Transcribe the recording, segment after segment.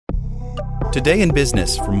Today in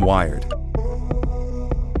Business from Wired.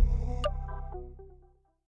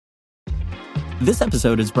 This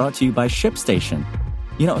episode is brought to you by ShipStation.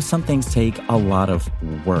 You know, some things take a lot of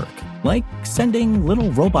work, like sending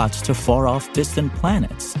little robots to far-off distant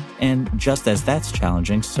planets. And just as that's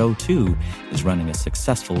challenging, so too is running a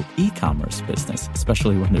successful e-commerce business,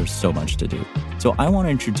 especially when there's so much to do. So I want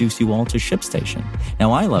to introduce you all to ShipStation.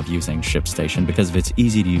 Now, I love using ShipStation because of its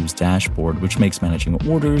easy-to-use dashboard, which makes managing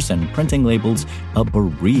orders and printing labels a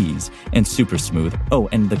breeze and super smooth. Oh,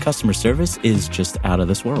 and the customer service is just out of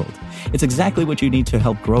this world. It's exactly what you need to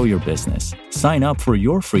help grow your business. Sign up for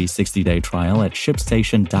your free 60-day trial at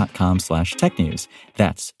shipstation.com/technews.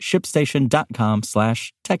 That's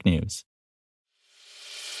shipstation.com/technews.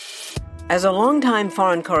 As a longtime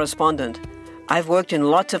foreign correspondent, I've worked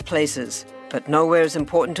in lots of places, but nowhere as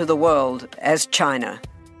important to the world as China.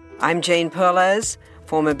 I'm Jane Perlez,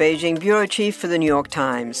 former Beijing bureau chief for the New York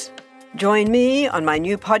Times. Join me on my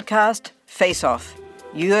new podcast, Face Off,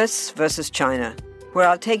 U.S. versus China, where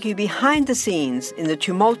I'll take you behind the scenes in the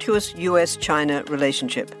tumultuous U.S.-China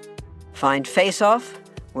relationship. Find Face Off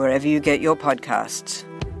wherever you get your podcasts.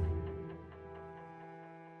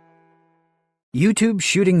 YouTube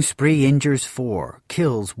shooting spree injures 4,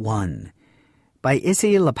 kills 1. By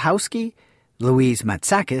Issy Lepowski, Louise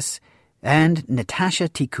Matsakis, and Natasha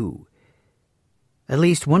Tiku. At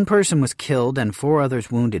least one person was killed and 4 others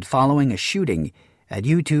wounded following a shooting at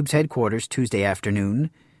YouTube's headquarters Tuesday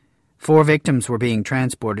afternoon. 4 victims were being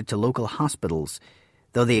transported to local hospitals,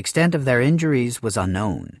 though the extent of their injuries was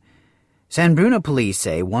unknown. San Bruno police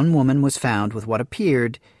say one woman was found with what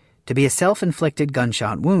appeared to be a self-inflicted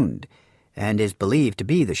gunshot wound, and is believed to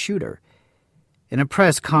be the shooter. In a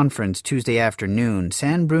press conference Tuesday afternoon,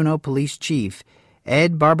 San Bruno Police Chief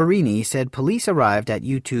Ed Barberini said police arrived at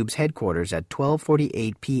YouTube's headquarters at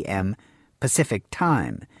 12:48 p.m. Pacific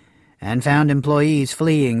Time and found employees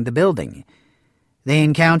fleeing the building. They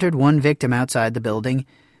encountered 1 victim outside the building,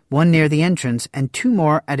 1 near the entrance, and 2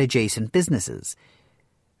 more at adjacent businesses.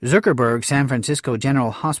 Zuckerberg San Francisco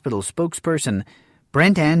General Hospital spokesperson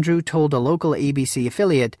Brent Andrew told a local ABC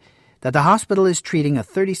affiliate that the hospital is treating a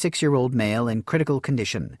 36-year-old male in critical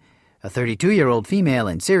condition, a 32-year-old female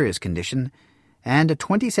in serious condition, and a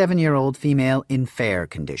 27-year-old female in fair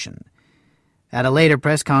condition. At a later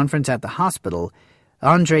press conference at the hospital,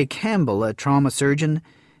 Andre Campbell, a trauma surgeon,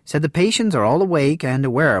 said the patients are all awake and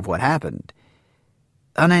aware of what happened.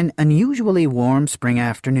 On an unusually warm spring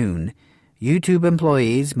afternoon, YouTube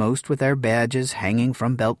employees, most with their badges hanging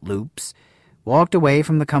from belt loops, walked away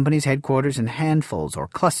from the company's headquarters in handfuls or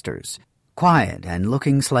clusters, quiet and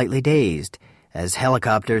looking slightly dazed as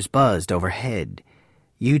helicopters buzzed overhead.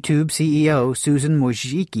 YouTube CEO Susan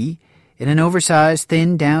Wojcicki, in an oversized,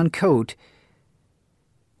 thin-down coat,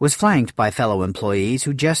 was flanked by fellow employees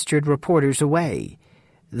who gestured reporters away.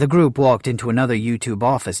 The group walked into another YouTube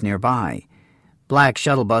office nearby. Black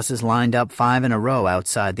shuttle buses lined up 5 in a row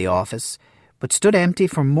outside the office, but stood empty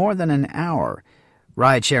for more than an hour.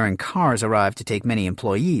 Ride-sharing cars arrived to take many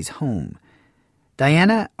employees home.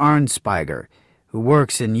 Diana Arnspiger, who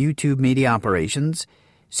works in YouTube media operations,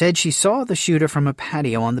 said she saw the shooter from a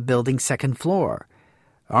patio on the building's 2nd floor.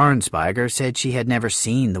 Arnspiger said she had never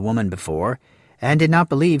seen the woman before and did not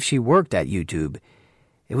believe she worked at YouTube.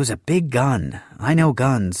 "It was a big gun. I know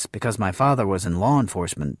guns because my father was in law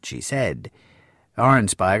enforcement," she said.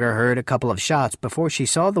 Arnspiger heard a couple of shots before she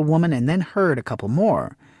saw the woman and then heard a couple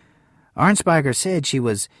more. Arnspiger said she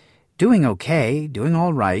was doing okay, doing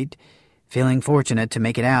all right, feeling fortunate to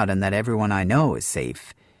make it out and that everyone I know is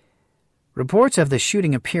safe. Reports of the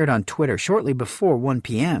shooting appeared on Twitter shortly before 1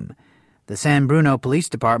 p.m. The San Bruno Police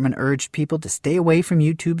Department urged people to stay away from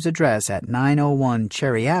YouTube's address at 901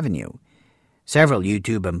 Cherry Avenue. Several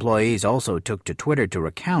YouTube employees also took to Twitter to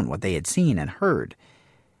recount what they had seen and heard.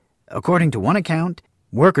 According to one account,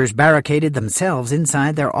 workers barricaded themselves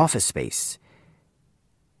inside their office space.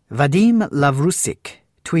 Vadim Lavrusik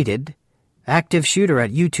tweeted, "Active shooter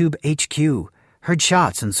at YouTube HQ. Heard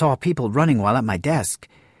shots and saw people running while at my desk.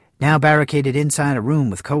 Now barricaded inside a room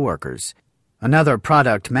with coworkers." Another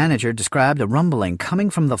product manager described a rumbling coming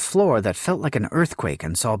from the floor that felt like an earthquake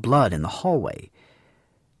and saw blood in the hallway.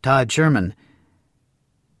 Todd Sherman,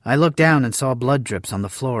 "I looked down and saw blood drips on the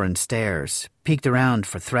floor and stairs, peeked around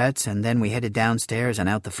for threats, and then we headed downstairs and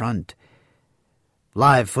out the front."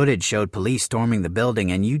 Live footage showed police storming the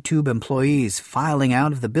building and YouTube employees filing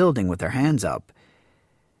out of the building with their hands up.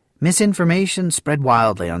 Misinformation spread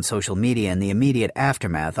wildly on social media in the immediate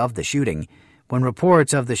aftermath of the shooting, when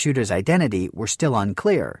reports of the shooter's identity were still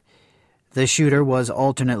unclear. The shooter was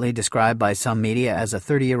alternately described by some media as a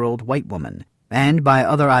 30-year-old white woman, and by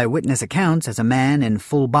other eyewitness accounts as a man in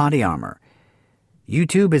full body armor.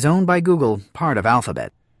 YouTube is owned by Google, part of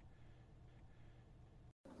Alphabet.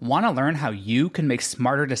 Want to learn how you can make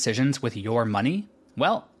smarter decisions with your money?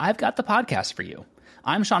 Well, I've got the podcast for you.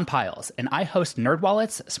 I'm Sean Piles, and I host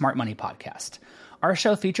NerdWallet's Smart Money Podcast. Our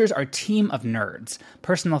show features our team of nerds,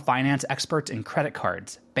 personal finance experts in credit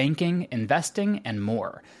cards, banking, investing, and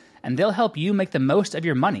more. And they'll help you make the most of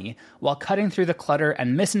your money while cutting through the clutter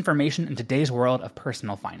and misinformation in today's world of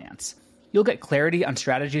personal finance. You'll get clarity on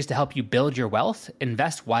strategies to help you build your wealth,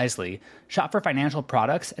 invest wisely, shop for financial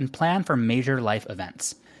products, and plan for major life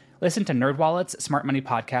events. Listen to NerdWallet's Smart Money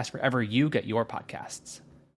Podcast wherever you get your podcasts.